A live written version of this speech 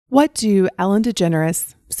What do Ellen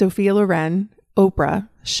DeGeneres, Sophia Loren, Oprah,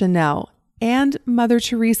 Chanel, and Mother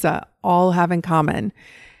Teresa all have in common?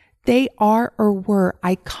 They are or were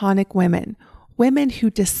iconic women, women who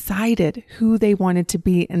decided who they wanted to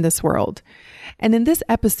be in this world. And in this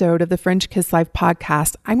episode of the French Kiss Life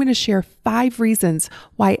podcast, I'm going to share 5 reasons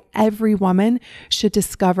why every woman should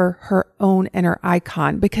discover her own inner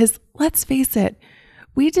icon. Because let's face it,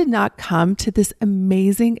 we did not come to this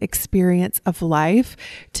amazing experience of life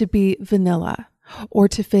to be vanilla or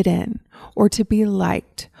to fit in or to be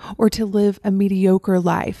liked or to live a mediocre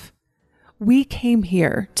life. We came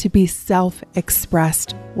here to be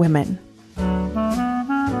self-expressed women.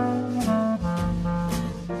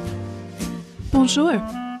 Bonjour,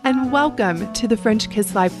 and welcome to the French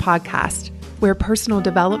Kiss Life podcast, where personal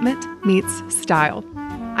development meets style.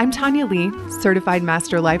 I'm Tanya Lee, certified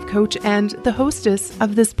master life coach and the hostess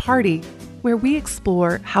of this party where we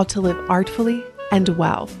explore how to live artfully and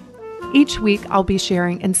well. Each week, I'll be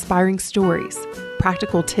sharing inspiring stories,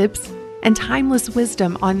 practical tips, and timeless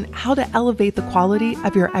wisdom on how to elevate the quality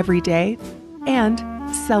of your everyday and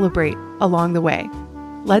celebrate along the way.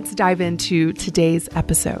 Let's dive into today's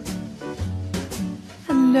episode.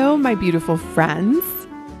 Hello, my beautiful friends.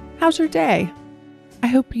 How's your day? I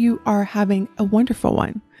hope you are having a wonderful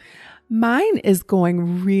one. Mine is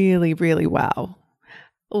going really, really well.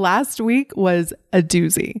 Last week was a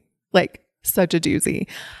doozy, like such a doozy.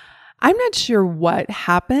 I'm not sure what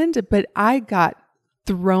happened, but I got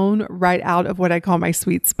thrown right out of what I call my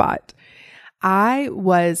sweet spot. I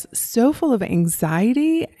was so full of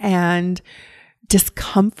anxiety and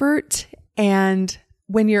discomfort. And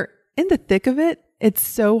when you're in the thick of it, it's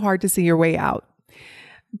so hard to see your way out.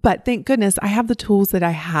 But thank goodness I have the tools that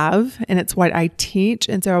I have, and it's what I teach.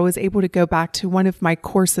 And so I was able to go back to one of my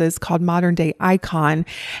courses called Modern Day Icon.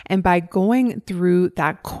 And by going through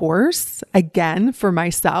that course again for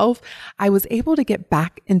myself, I was able to get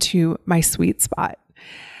back into my sweet spot.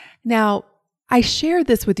 Now, I share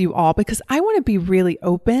this with you all because I want to be really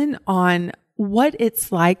open on what it's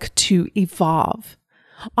like to evolve,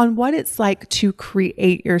 on what it's like to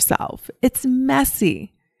create yourself. It's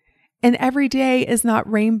messy. And every day is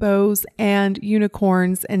not rainbows and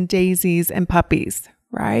unicorns and daisies and puppies,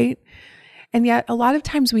 right? And yet a lot of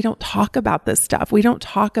times we don't talk about this stuff. We don't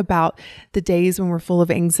talk about the days when we're full of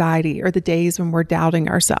anxiety or the days when we're doubting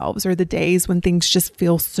ourselves or the days when things just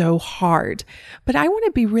feel so hard. But I want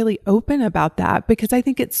to be really open about that because I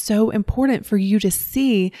think it's so important for you to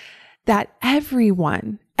see that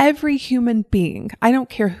everyone, every human being, I don't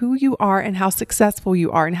care who you are and how successful you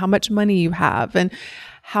are and how much money you have and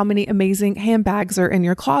how many amazing handbags are in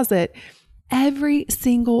your closet, every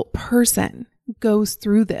single person goes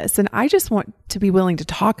through this. And I just want to be willing to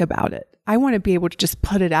talk about it. I want to be able to just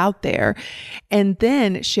put it out there and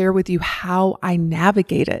then share with you how I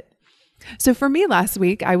navigate it. So for me last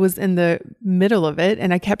week, I was in the middle of it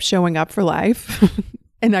and I kept showing up for life.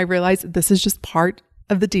 And I realized this is just part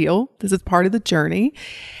of the deal. This is part of the journey.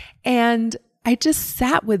 And I just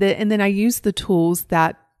sat with it. And then I used the tools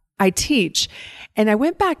that I teach. And I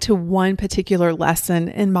went back to one particular lesson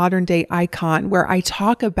in Modern Day Icon where I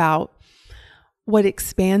talk about what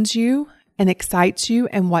expands you and excites you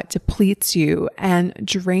and what depletes you and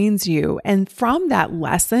drains you. And from that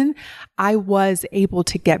lesson, I was able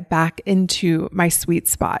to get back into my sweet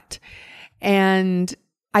spot. And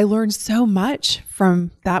I learned so much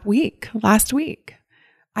from that week, last week.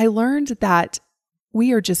 I learned that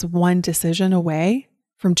we are just one decision away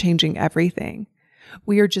from changing everything.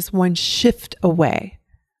 We are just one shift away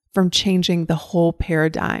from changing the whole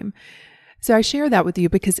paradigm. So I share that with you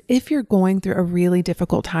because if you're going through a really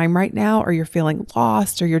difficult time right now, or you're feeling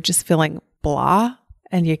lost, or you're just feeling blah,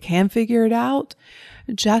 and you can't figure it out,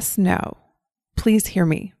 just know, please hear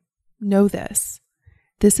me, know this.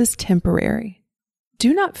 This is temporary.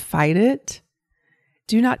 Do not fight it.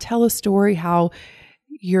 Do not tell a story how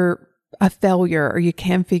you're a failure or you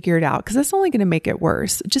can't figure it out because that's only going to make it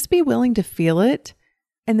worse. Just be willing to feel it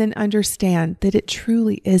and then understand that it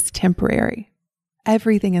truly is temporary.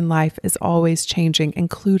 Everything in life is always changing,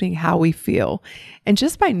 including how we feel. And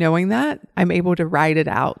just by knowing that, I'm able to ride it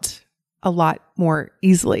out a lot more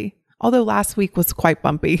easily. Although last week was quite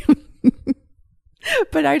bumpy.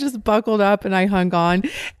 But I just buckled up and I hung on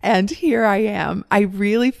and here I am. I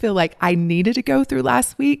really feel like I needed to go through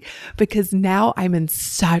last week because now I'm in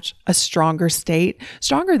such a stronger state,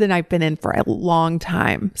 stronger than I've been in for a long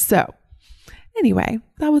time. So anyway,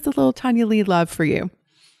 that was a little Tanya Lee love for you.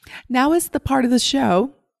 Now is the part of the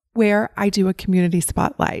show where I do a community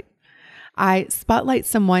spotlight. I spotlight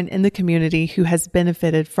someone in the community who has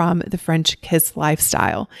benefited from the French kiss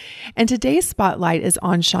lifestyle. And today's spotlight is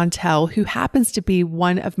on Chantel, who happens to be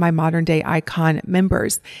one of my Modern Day Icon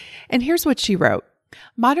members. And here's what she wrote.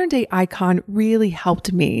 Modern Day Icon really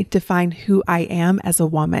helped me define who I am as a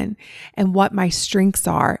woman and what my strengths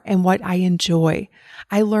are and what I enjoy.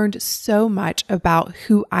 I learned so much about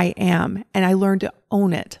who I am, and I learned to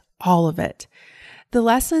own it, all of it. The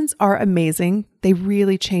lessons are amazing. They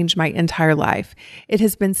really changed my entire life. It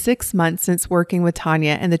has been 6 months since working with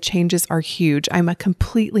Tanya, and the changes are huge. I'm a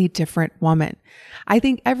completely different woman. I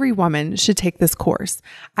think every woman should take this course.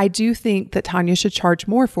 I do think that Tanya should charge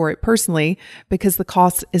more for it personally because the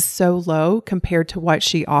cost is so low compared to what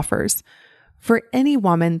she offers. For any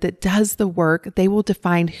woman that does the work, they will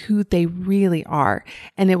define who they really are,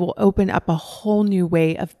 and it will open up a whole new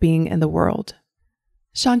way of being in the world.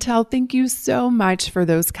 Chantel, thank you so much for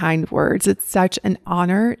those kind words. It's such an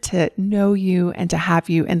honor to know you and to have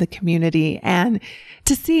you in the community and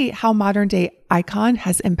to see how Modern Day Icon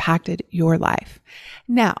has impacted your life.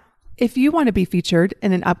 Now, if you want to be featured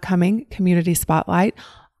in an upcoming community spotlight,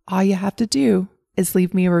 all you have to do is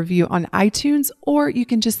leave me a review on iTunes, or you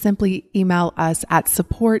can just simply email us at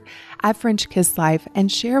support@French Kiss Life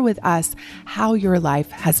and share with us how your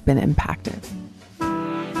life has been impacted.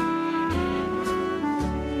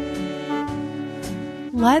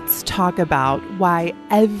 Let's talk about why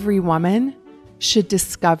every woman should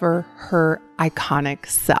discover her iconic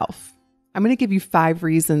self. I'm going to give you 5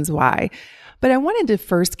 reasons why, but I wanted to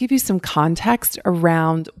first give you some context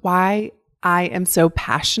around why I am so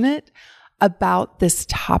passionate about this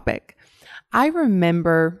topic. I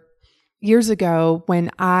remember years ago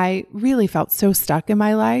when I really felt so stuck in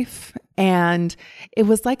my life, and it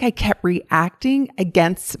was like I kept reacting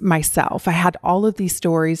against myself. I had all of these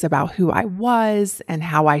stories about who I was and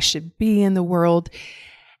how I should be in the world.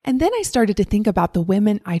 And then I started to think about the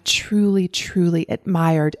women I truly, truly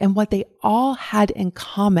admired. And what they all had in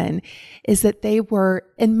common is that they were,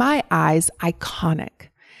 in my eyes, iconic.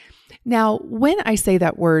 Now, when I say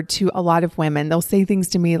that word to a lot of women, they'll say things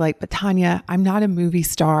to me like, but Tanya, I'm not a movie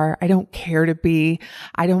star. I don't care to be.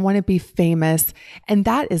 I don't want to be famous. And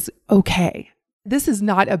that is okay. This is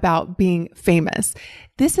not about being famous.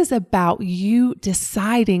 This is about you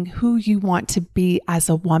deciding who you want to be as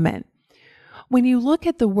a woman. When you look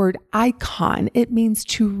at the word icon, it means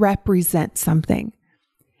to represent something.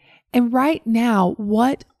 And right now,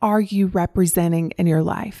 what are you representing in your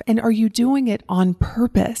life? And are you doing it on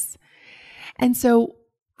purpose? And so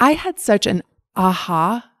I had such an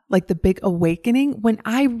aha, like the big awakening, when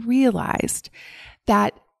I realized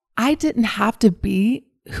that I didn't have to be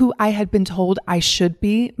who I had been told I should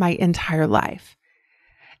be my entire life.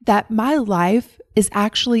 That my life is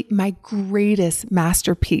actually my greatest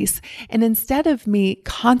masterpiece. And instead of me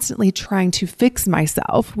constantly trying to fix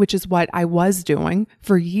myself, which is what I was doing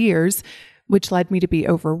for years, which led me to be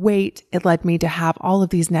overweight, it led me to have all of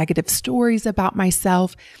these negative stories about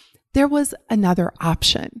myself, there was another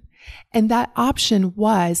option. And that option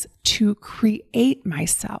was to create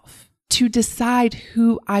myself, to decide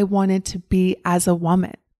who I wanted to be as a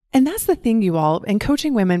woman. And that's the thing, you all. In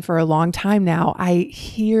coaching women for a long time now, I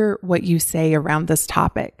hear what you say around this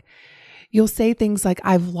topic. You'll say things like,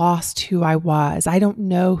 I've lost who I was. I don't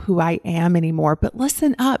know who I am anymore. But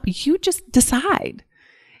listen up, you just decide.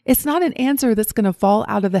 It's not an answer that's going to fall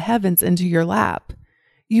out of the heavens into your lap.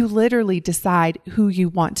 You literally decide who you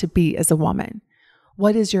want to be as a woman.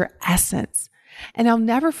 What is your essence? And I'll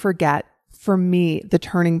never forget, for me, the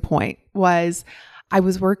turning point was I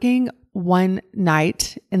was working one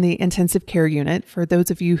night in the intensive care unit. For those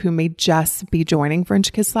of you who may just be joining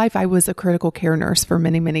French Kiss Life, I was a critical care nurse for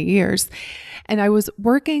many, many years. And I was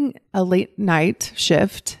working a late night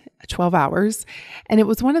shift, 12 hours. And it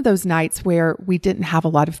was one of those nights where we didn't have a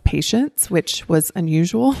lot of patients, which was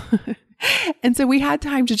unusual. And so we had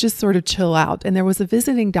time to just sort of chill out. And there was a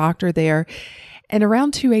visiting doctor there. And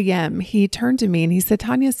around 2 a.m., he turned to me and he said,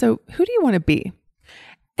 Tanya, so who do you want to be?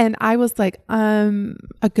 And I was like,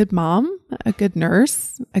 a good mom, a good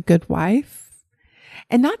nurse, a good wife.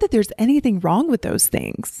 And not that there's anything wrong with those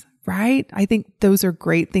things, right? I think those are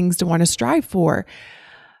great things to want to strive for.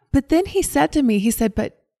 But then he said to me, he said,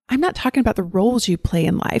 but I'm not talking about the roles you play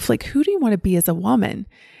in life. Like, who do you want to be as a woman?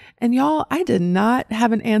 And y'all, I did not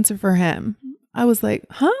have an answer for him. I was like,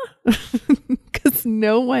 huh? Because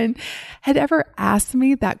no one had ever asked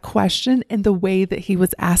me that question in the way that he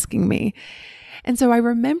was asking me. And so I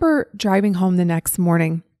remember driving home the next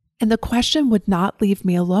morning, and the question would not leave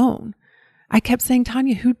me alone. I kept saying,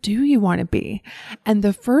 Tanya, who do you want to be? And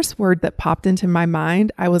the first word that popped into my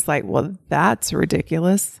mind, I was like, well, that's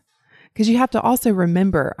ridiculous. Because you have to also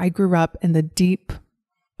remember, I grew up in the deep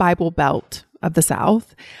Bible Belt of the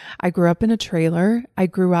South. I grew up in a trailer. I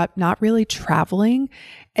grew up not really traveling.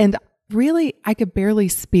 And really, I could barely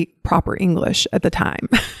speak proper English at the time.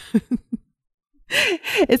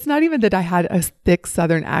 It's not even that I had a thick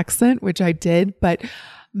Southern accent, which I did, but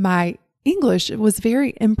my English was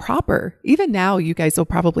very improper. Even now, you guys will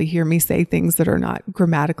probably hear me say things that are not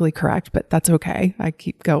grammatically correct, but that's okay. I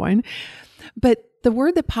keep going. But the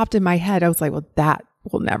word that popped in my head, I was like, well, that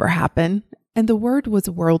will never happen. And the word was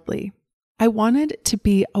worldly. I wanted to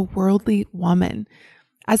be a worldly woman.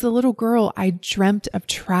 As a little girl, I dreamt of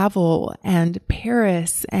travel and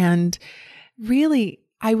Paris, and really,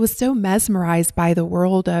 I was so mesmerized by the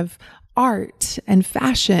world of art and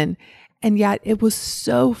fashion. And yet it was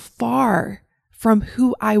so far from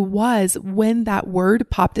who I was when that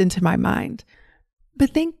word popped into my mind.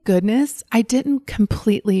 But thank goodness I didn't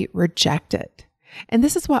completely reject it. And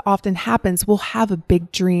this is what often happens. We'll have a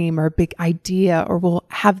big dream or a big idea, or we'll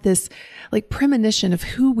have this like premonition of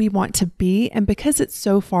who we want to be. And because it's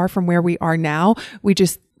so far from where we are now, we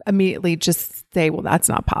just immediately just say, well, that's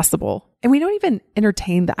not possible. And we don't even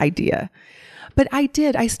entertain the idea. But I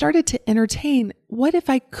did. I started to entertain, what if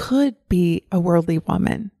I could be a worldly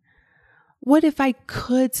woman? What if I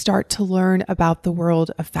could start to learn about the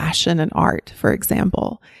world of fashion and art, for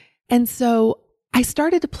example? And so I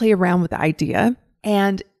started to play around with the idea,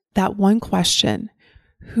 and that one question,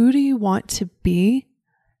 who do you want to be,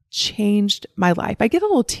 changed my life. I get a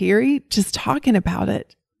little teary just talking about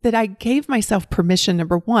it, that I gave myself permission,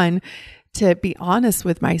 number one, to be honest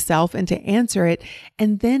with myself and to answer it,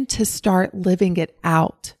 and then to start living it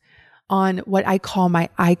out on what I call my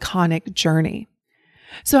iconic journey.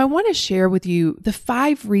 So I want to share with you the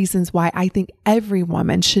 5 reasons why I think every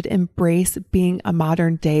woman should embrace being a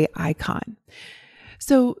modern day icon.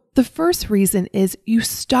 So the first reason is you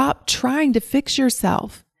stop trying to fix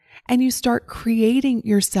yourself and you start creating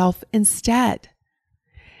yourself instead.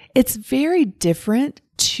 It's very different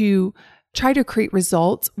to try to create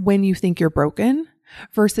results when you think you're broken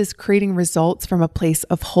versus creating results from a place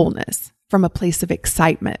of wholeness, from a place of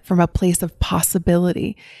excitement, from a place of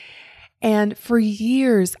possibility. And for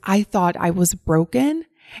years, I thought I was broken.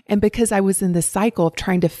 And because I was in this cycle of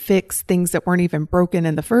trying to fix things that weren't even broken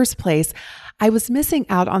in the first place, I was missing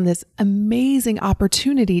out on this amazing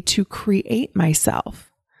opportunity to create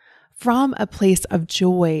myself from a place of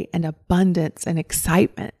joy and abundance and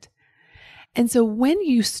excitement. And so when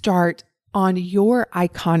you start on your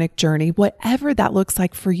iconic journey, whatever that looks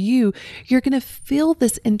like for you, you're going to feel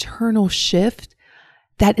this internal shift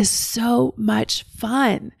that is so much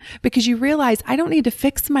fun because you realize I don't need to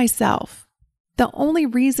fix myself. The only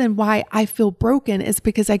reason why I feel broken is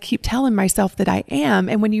because I keep telling myself that I am.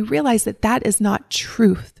 And when you realize that that is not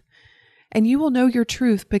truth, and you will know your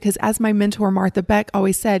truth because as my mentor, Martha Beck,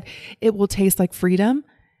 always said, it will taste like freedom.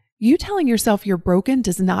 You telling yourself you're broken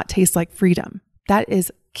does not taste like freedom. That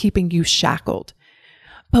is keeping you shackled.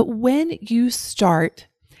 But when you start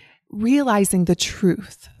realizing the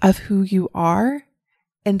truth of who you are,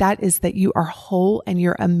 and that is that you are whole and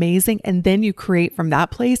you're amazing, and then you create from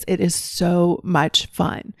that place, it is so much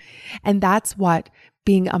fun. And that's what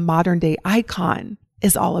being a modern day icon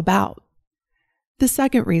is all about. The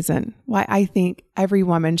second reason why I think every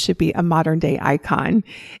woman should be a modern day icon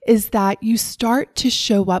is that you start to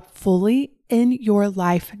show up fully in your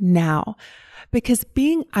life now. Because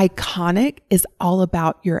being iconic is all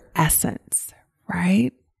about your essence,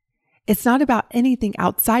 right? It's not about anything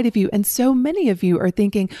outside of you. And so many of you are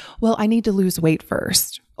thinking, well, I need to lose weight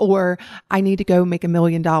first, or I need to go make $1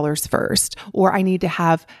 million first, or I need to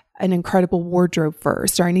have an incredible wardrobe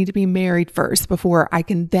first, or I need to be married first before I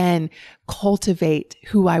can then cultivate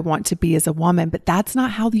who I want to be as a woman. But that's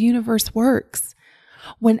not how the universe works.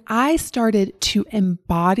 When I started to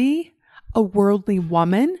embody a worldly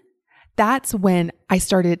woman, that's when I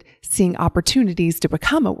started seeing opportunities to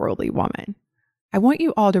become a worldly woman. I want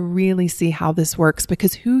you all to really see how this works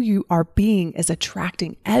because who you are being is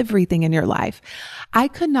attracting everything in your life. I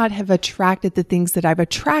could not have attracted the things that I've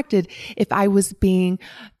attracted if I was being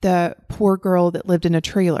the poor girl that lived in a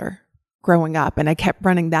trailer growing up, and I kept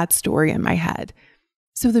running that story in my head.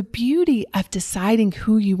 So the beauty of deciding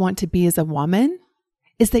who you want to be as a woman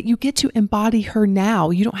is that you get to embody her now.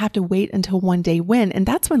 You don't have to wait until one day when, and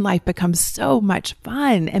that's when life becomes so much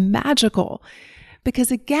fun and magical.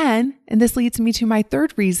 Because again, and this leads me to my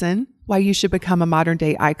third reason why you should become a modern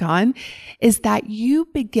day icon, is that you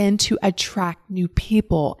begin to attract new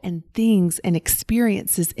people and things and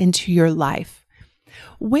experiences into your life.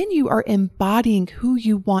 When you are embodying who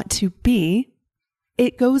you want to be,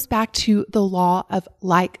 it goes back to the law of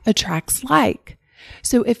like attracts like.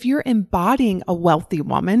 So if you're embodying a wealthy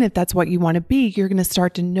woman, if that's what you want to be, you're going to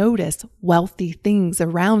start to notice wealthy things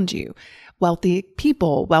around you, wealthy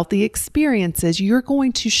people, wealthy experiences. You're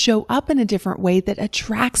going to show up in a different way that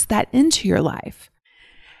attracts that into your life.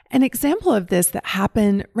 An example of this that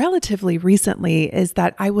happened relatively recently is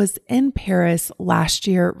that I was in Paris last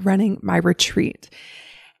year running my retreat.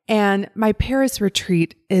 And my Paris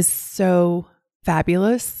retreat is so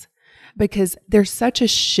fabulous because there's such a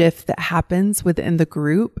shift that happens within the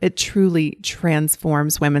group. It truly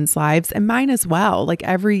transforms women's lives and mine as well. Like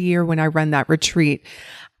every year when I run that retreat,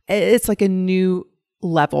 it's like a new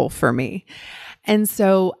level for me. And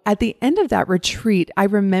so at the end of that retreat, I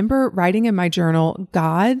remember writing in my journal,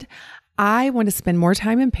 God, I want to spend more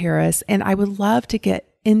time in Paris and I would love to get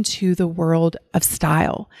into the world of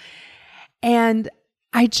style. And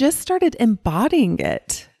I just started embodying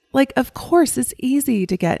it. Like, of course, it's easy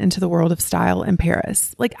to get into the world of style in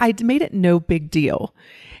Paris. Like I made it no big deal.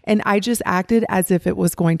 And I just acted as if it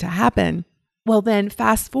was going to happen. Well, then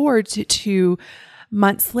fast forward to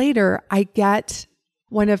months later, I get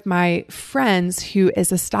one of my friends who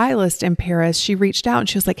is a stylist in Paris. She reached out and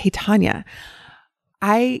she was like, hey, Tanya,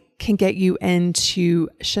 I can get you into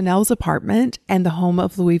Chanel's apartment and the home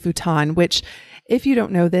of Louis Vuitton, which if you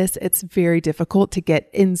don't know this, it's very difficult to get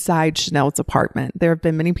inside Chanel's apartment. There have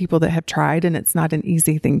been many people that have tried and it's not an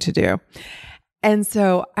easy thing to do. And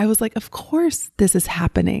so I was like, of course this is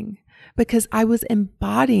happening because I was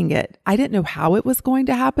embodying it. I didn't know how it was going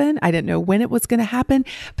to happen. I didn't know when it was going to happen,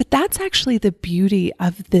 but that's actually the beauty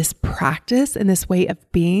of this practice and this way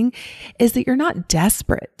of being is that you're not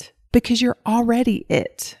desperate because you're already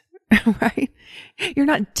it. Right? You're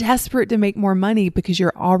not desperate to make more money because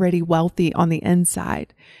you're already wealthy on the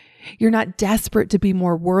inside. You're not desperate to be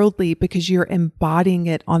more worldly because you're embodying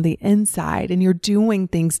it on the inside and you're doing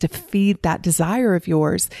things to feed that desire of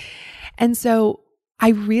yours. And so I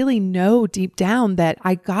really know deep down that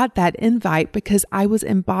I got that invite because I was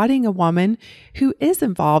embodying a woman who is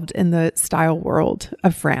involved in the style world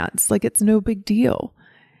of France. Like it's no big deal.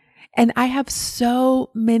 And I have so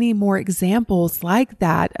many more examples like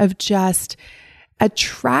that of just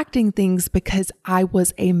attracting things because I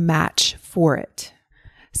was a match for it.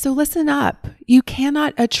 So listen up. You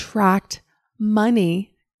cannot attract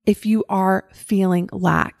money if you are feeling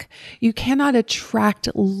lack. You cannot attract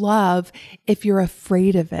love if you're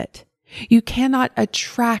afraid of it. You cannot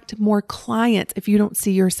attract more clients if you don't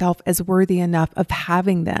see yourself as worthy enough of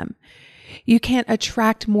having them. You can't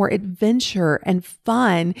attract more adventure and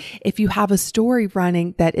fun if you have a story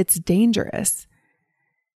running that it's dangerous.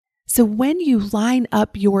 So when you line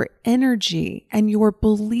up your energy and your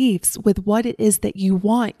beliefs with what it is that you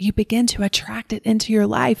want, you begin to attract it into your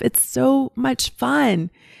life. It's so much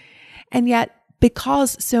fun. And yet,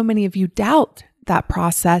 because so many of you doubt that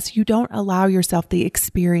process, you don't allow yourself the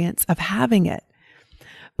experience of having it.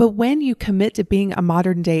 But when you commit to being a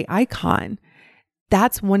modern day icon,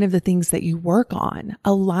 that's one of the things that you work on,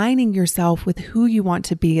 aligning yourself with who you want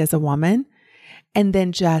to be as a woman, and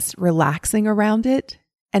then just relaxing around it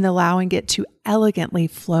and allowing it to elegantly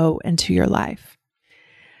flow into your life.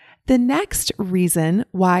 The next reason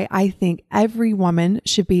why I think every woman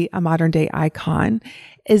should be a modern day icon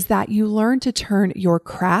is that you learn to turn your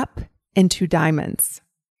crap into diamonds.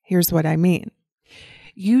 Here's what I mean.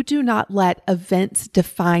 You do not let events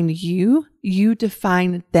define you, you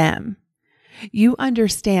define them. You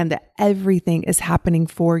understand that everything is happening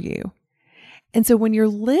for you. And so when you're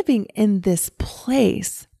living in this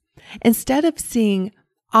place, instead of seeing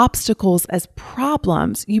obstacles as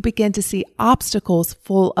problems, you begin to see obstacles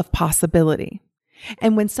full of possibility.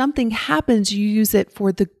 And when something happens, you use it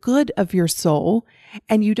for the good of your soul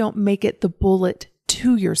and you don't make it the bullet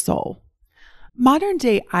to your soul. Modern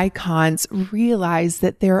day icons realize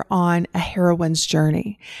that they're on a heroine's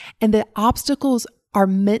journey and that obstacles are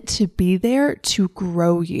meant to be there to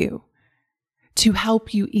grow you, to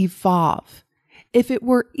help you evolve. If it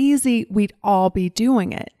were easy, we'd all be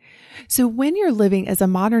doing it. So when you're living as a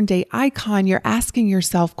modern day icon, you're asking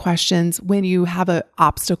yourself questions when you have an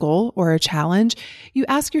obstacle or a challenge. You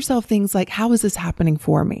ask yourself things like, how is this happening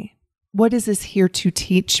for me? What is this here to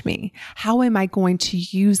teach me? How am I going to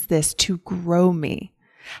use this to grow me?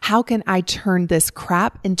 How can I turn this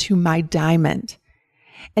crap into my diamond?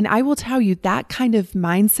 And I will tell you that kind of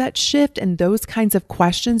mindset shift and those kinds of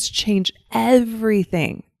questions change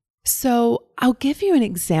everything. So I'll give you an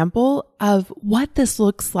example of what this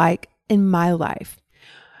looks like in my life.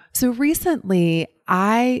 So recently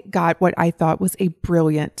I got what I thought was a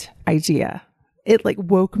brilliant idea. It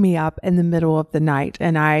woke me up in the middle of the night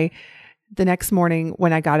and I The next morning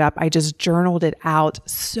when I got up, I just journaled it out,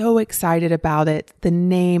 so excited about it. The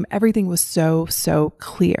name, everything was so, so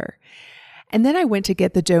clear. And then I went to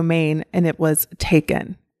get the domain and it was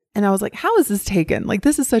taken. And I was like, how is this taken? Like,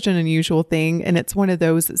 this is such an unusual thing. And it's one of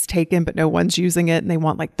those that's taken, but no one's using it. And they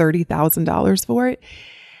want like $30,000 for it.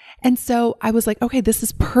 And so I was like, okay, this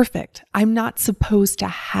is perfect. I'm not supposed to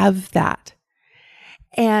have that.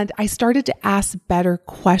 And I started to ask better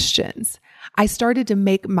questions. I started to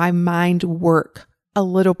make my mind work a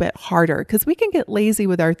little bit harder because we can get lazy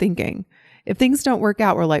with our thinking. If things don't work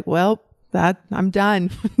out, we're like, well, I'm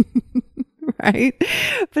done. Right?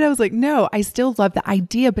 But I was like, no, I still love the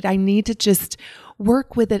idea, but I need to just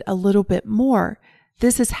work with it a little bit more.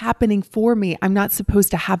 This is happening for me. I'm not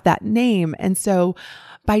supposed to have that name. And so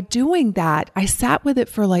by doing that, I sat with it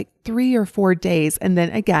for like 3 or 4 days. And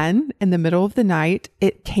then again, in the middle of the night,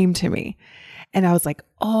 it came to me. And I was like,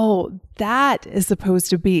 oh, that is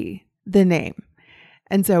supposed to be the name.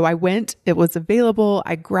 And so I went, it was available,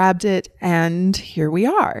 I grabbed it, and here we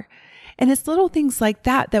are. And it's little things like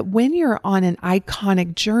that when you're on an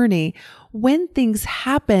iconic journey, when things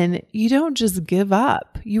happen, you don't just give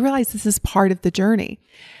up. You realize this is part of the journey.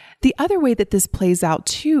 The other way that this plays out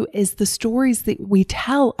too is the stories that we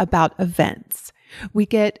tell about events. We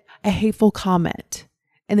get a hateful comment,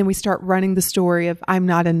 and then we start running the story of I'm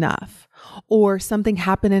not enough, or something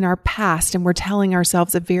happened in our past and we're telling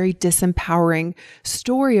ourselves a very disempowering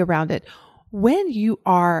story around it. When you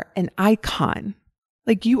are an icon,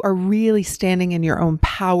 like you are really standing in your own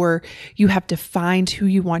power, you have defined who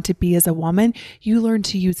you want to be as a woman, you learn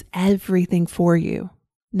to use everything for you,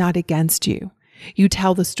 not against you. You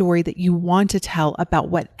tell the story that you want to tell about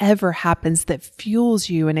whatever happens that fuels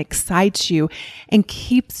you and excites you and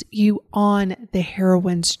keeps you on the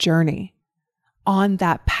heroine's journey, on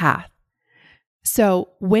that path. So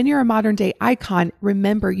when you're a modern day icon,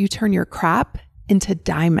 remember you turn your crap into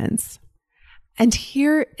diamonds. And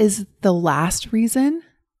here is the last reason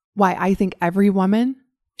why I think every woman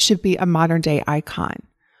should be a modern day icon.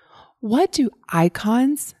 What do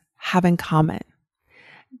icons have in common?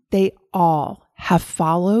 They all have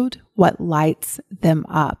followed what lights them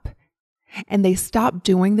up, and they stopped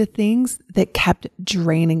doing the things that kept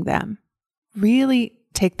draining them. Really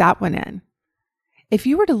take that one in. If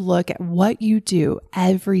you were to look at what you do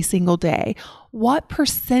every single day, what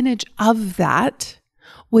percentage of that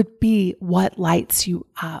would be what lights you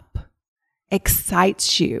up,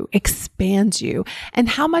 excites you, expands you? And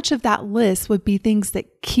how much of that list would be things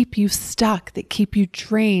that keep you stuck, that keep you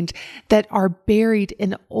drained, that are buried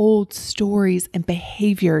in old stories and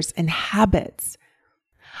behaviors and habits?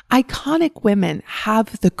 Iconic women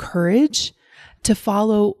have the courage to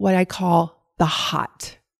follow what I call the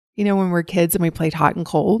hot. You know, when we're kids and we played hot and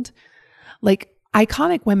cold, like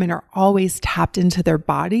iconic women are always tapped into their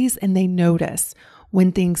bodies and they notice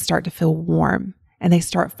when things start to feel warm and they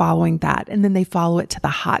start following that. And then they follow it to the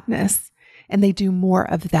hotness and they do more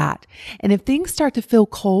of that. And if things start to feel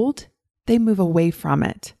cold, they move away from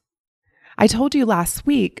it. I told you last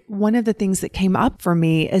week, one of the things that came up for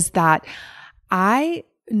me is that I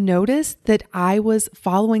noticed that I was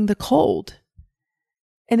following the cold.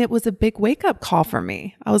 And it was a big wake-up call for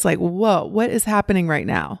me. I was like, whoa, what is happening right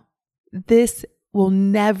now? This will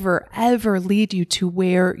never, ever lead you to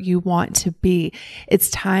where you want to be. It's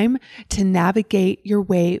time to navigate your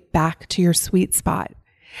way back to your sweet spot.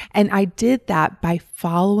 And I did that by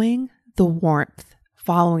following the warmth,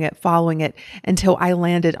 following it until I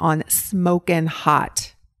landed on smoking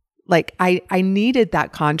hot. Like I needed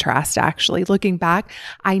that contrast, actually. Looking back,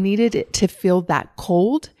 I needed it to feel that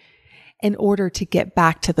cold in order to get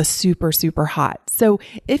back to the super, super hot. So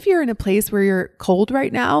if you're in a place where you're cold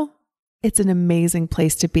right now, it's an amazing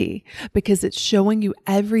place to be because it's showing you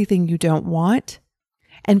everything you don't want.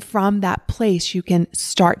 And from that place, you can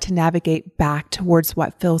start to navigate back towards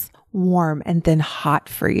what feels warm and then hot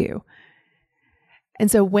for you.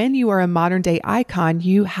 And so when you are a modern day icon,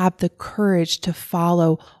 you have the courage to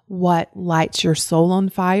follow what lights your soul on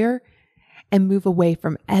fire and move away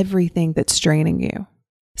from everything that's draining you.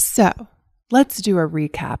 So let's do a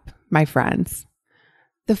recap, my friends.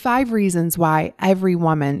 The 5 reasons why every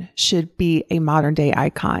woman should be a modern day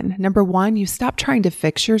icon. Number 1, you stop trying to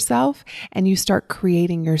fix yourself and you start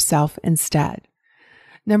creating yourself instead.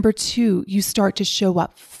 Number 2, you start to show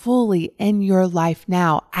up fully in your life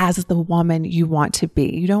now as the woman you want to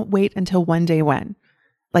be. You don't wait until one day when.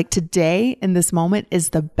 Like today in this moment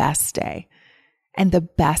is the best day and the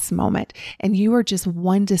best moment. And you are just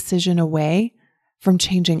one decision away from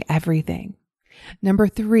changing everything. Number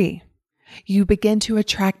 3, you begin to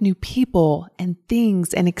attract new people and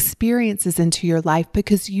things and experiences into your life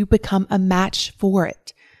because you become a match for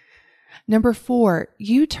it. Number 4,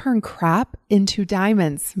 you turn crap into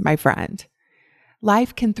diamonds, my friend.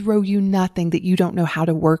 Life can throw you nothing that you don't know how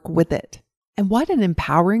to work with it. And what an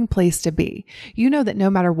empowering place to be. You know that no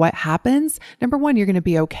matter what happens, number 1, you're going to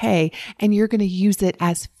be okay, and you're going to use it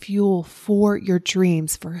as fuel for your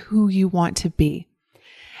dreams, for who you want to be.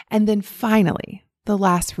 And then finally, the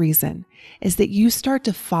last reason is that you start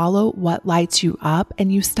to follow what lights you up,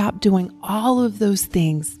 and you stop doing all of those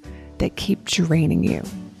things that keep draining you.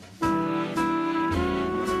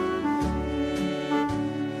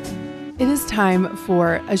 It is time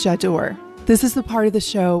for a j'adore. This is the part of the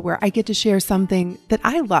show where I get to share something that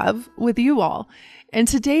I love with you all. And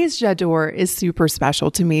today's j'adore is super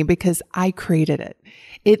special to me because I created it.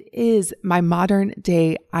 It is my Modern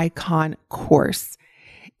Day Icon course.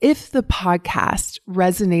 If the podcast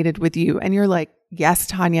resonated with you and you're like, yes,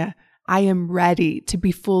 Tanya, I am ready to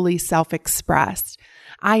be fully self-expressed.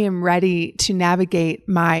 I am ready to navigate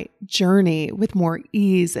my journey with more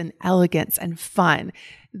ease and elegance and fun.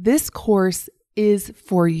 This course is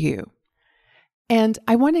for you. And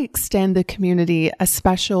I want to extend the community a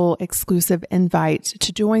special exclusive invite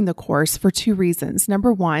to join the course for 2 reasons.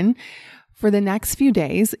 Number 1, for the next few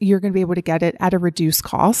days, you're going to be able to get it at a reduced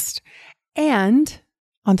cost. And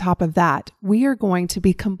on top of that, we are going to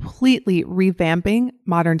be completely revamping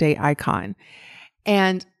Modern Day Icon.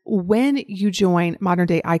 And when you join Modern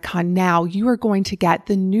Day Icon now, you are going to get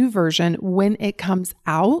the new version when it comes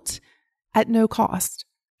out at no cost.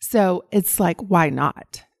 So it's like, why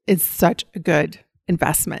not? It's such a good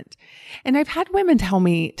investment. And I've had women tell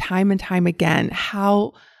me time and time again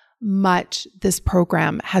how much this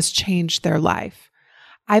program has changed their life.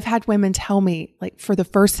 I've had women tell me, like, for the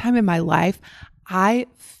first time in my life, I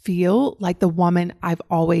feel like the woman I've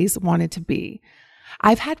always wanted to be.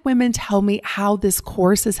 I've had women tell me how this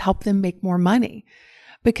course has helped them make more money.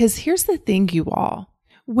 Because here's the thing, you all,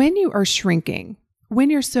 when you are shrinking, when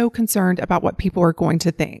you're so concerned about what people are going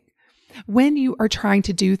to think, when you are trying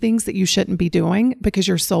to do things that you shouldn't be doing because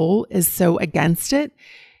your soul is so against it,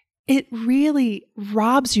 it really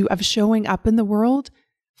robs you of showing up in the world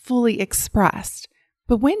fully expressed.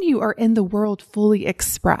 But when you are in the world fully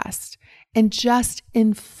expressed and just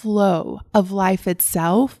in flow of life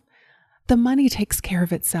itself, the money takes care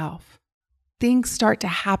of itself. Things start to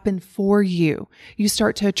happen for you. You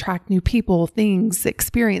start to attract new people, things,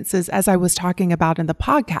 experiences, as I was talking about in the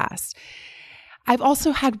podcast. I've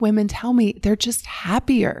also had women tell me they're just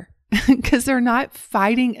happier because they're not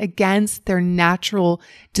fighting against their natural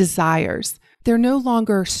desires. They're no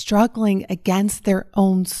longer struggling against their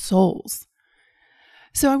own souls.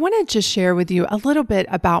 So I want to just share with you a little bit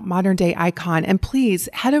about Modern Day Icon, and please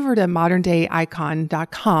head over to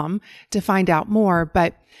modernDayIcon.com to find out more.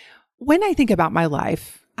 But when I think about my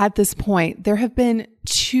life at this point, there have been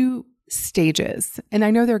 2 stages, and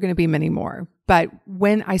I know there are going to be many more, but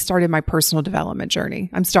when I started my personal development journey,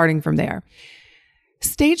 I'm starting from there.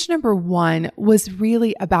 Stage number 1 was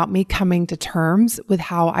really about me coming to terms with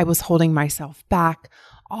how I was holding myself back,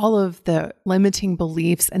 all of the limiting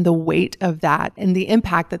beliefs and the weight of that and the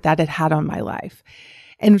impact that that had had on my life,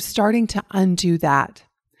 and starting to undo that.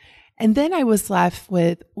 And then I was left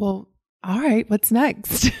with, well, all right, what's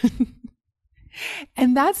next?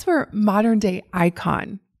 And that's where Modern Day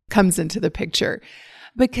Icon comes into the picture,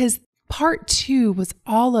 because part 2 was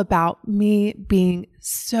all about me being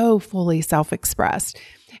so fully self-expressed.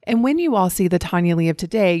 And when you all see the Tanya Lee of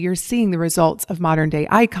today, you're seeing the results of Modern Day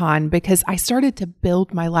Icon, because I started to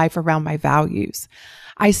build my life around my values.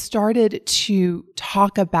 I started to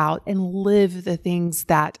talk about and live the things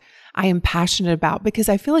that I am passionate about, because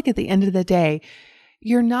I feel like at the end of the day,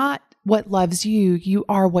 you're not what loves you, you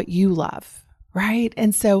are what you love, right?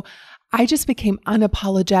 And so I just became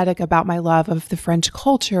unapologetic about my love of the French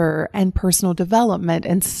culture and personal development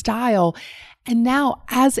and style. And now,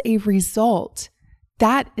 as a result,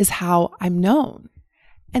 that is how I'm known.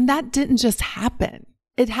 And that didn't just happen.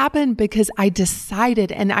 It happened because I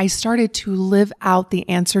decided and I started to live out the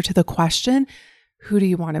answer to the question, who do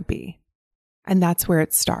you want to be? And that's where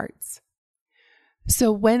it starts.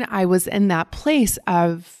 So when I was in that place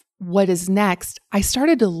of what is next, I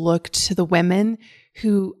started to look to the women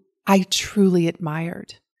who I truly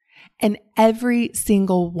admired. And every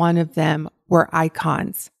single one of them were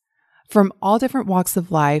icons from all different walks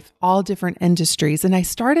of life, all different industries. And I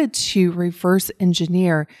started to reverse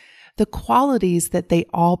engineer the qualities that they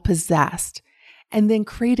all possessed, and then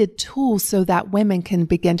created tools so that women can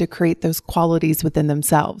begin to create those qualities within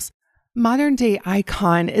themselves. Modern Day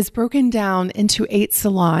Icon is broken down into 8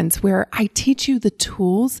 salons where I teach you the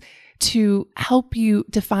tools to help you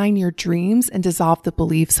define your dreams and dissolve the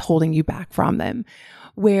beliefs holding you back from them.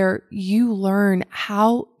 where you learn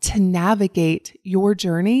how to navigate your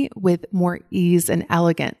journey with more ease and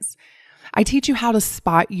elegance. I teach you how to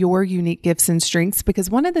spot your unique gifts and strengths, because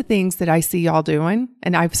one of the things that I see y'all doing,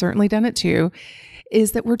 and I've certainly done it too,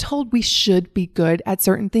 is that we're told we should be good at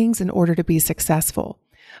certain things in order to be successful.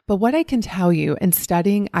 But what I can tell you in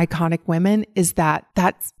studying iconic women is that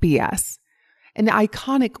that's BS. An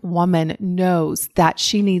iconic woman knows that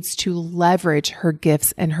she needs to leverage her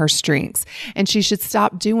gifts and her strengths, and she should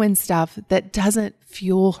stop doing stuff that doesn't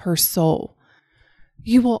fuel her soul.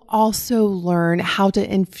 You will also learn how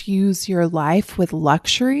to infuse your life with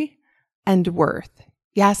luxury and worth.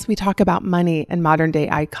 Yes, we talk about money in Modern Day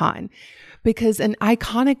Icon, because an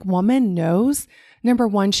iconic woman knows, number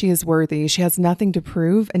one, she is worthy. She has nothing to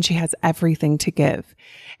prove, and she has everything to give.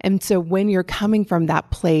 And so when you're coming from that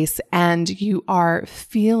place and you are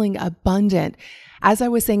feeling abundant, as I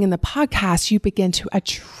was saying in the podcast, you begin to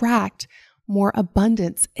attract more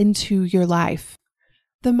abundance into your life.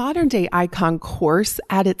 The Modern Day Icon course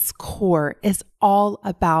at its core is all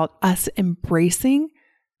about us embracing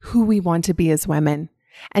who we want to be as women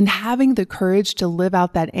and having the courage to live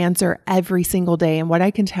out that answer every single day. And what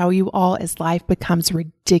I can tell you all is life becomes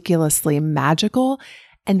ridiculously magical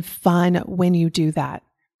and fun when you do that.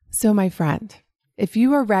 So my friend, if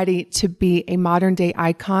you are ready to be a modern day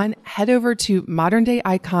icon, head over to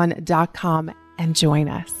moderndayicon.com and join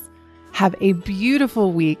us. Have a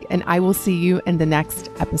beautiful week, and I will see you in the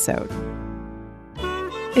next episode.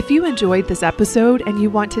 If you enjoyed this episode and you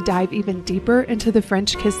want to dive even deeper into the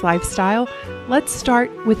French Kiss lifestyle, let's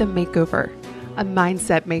start with a makeover, a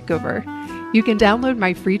mindset makeover. You can download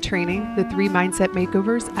my free training, The 3 Mindset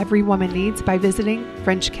Makeovers Every Woman Needs, by visiting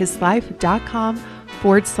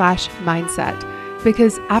FrenchKissLife.com/mindset.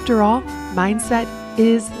 Because after all, mindset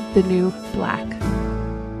is the new black.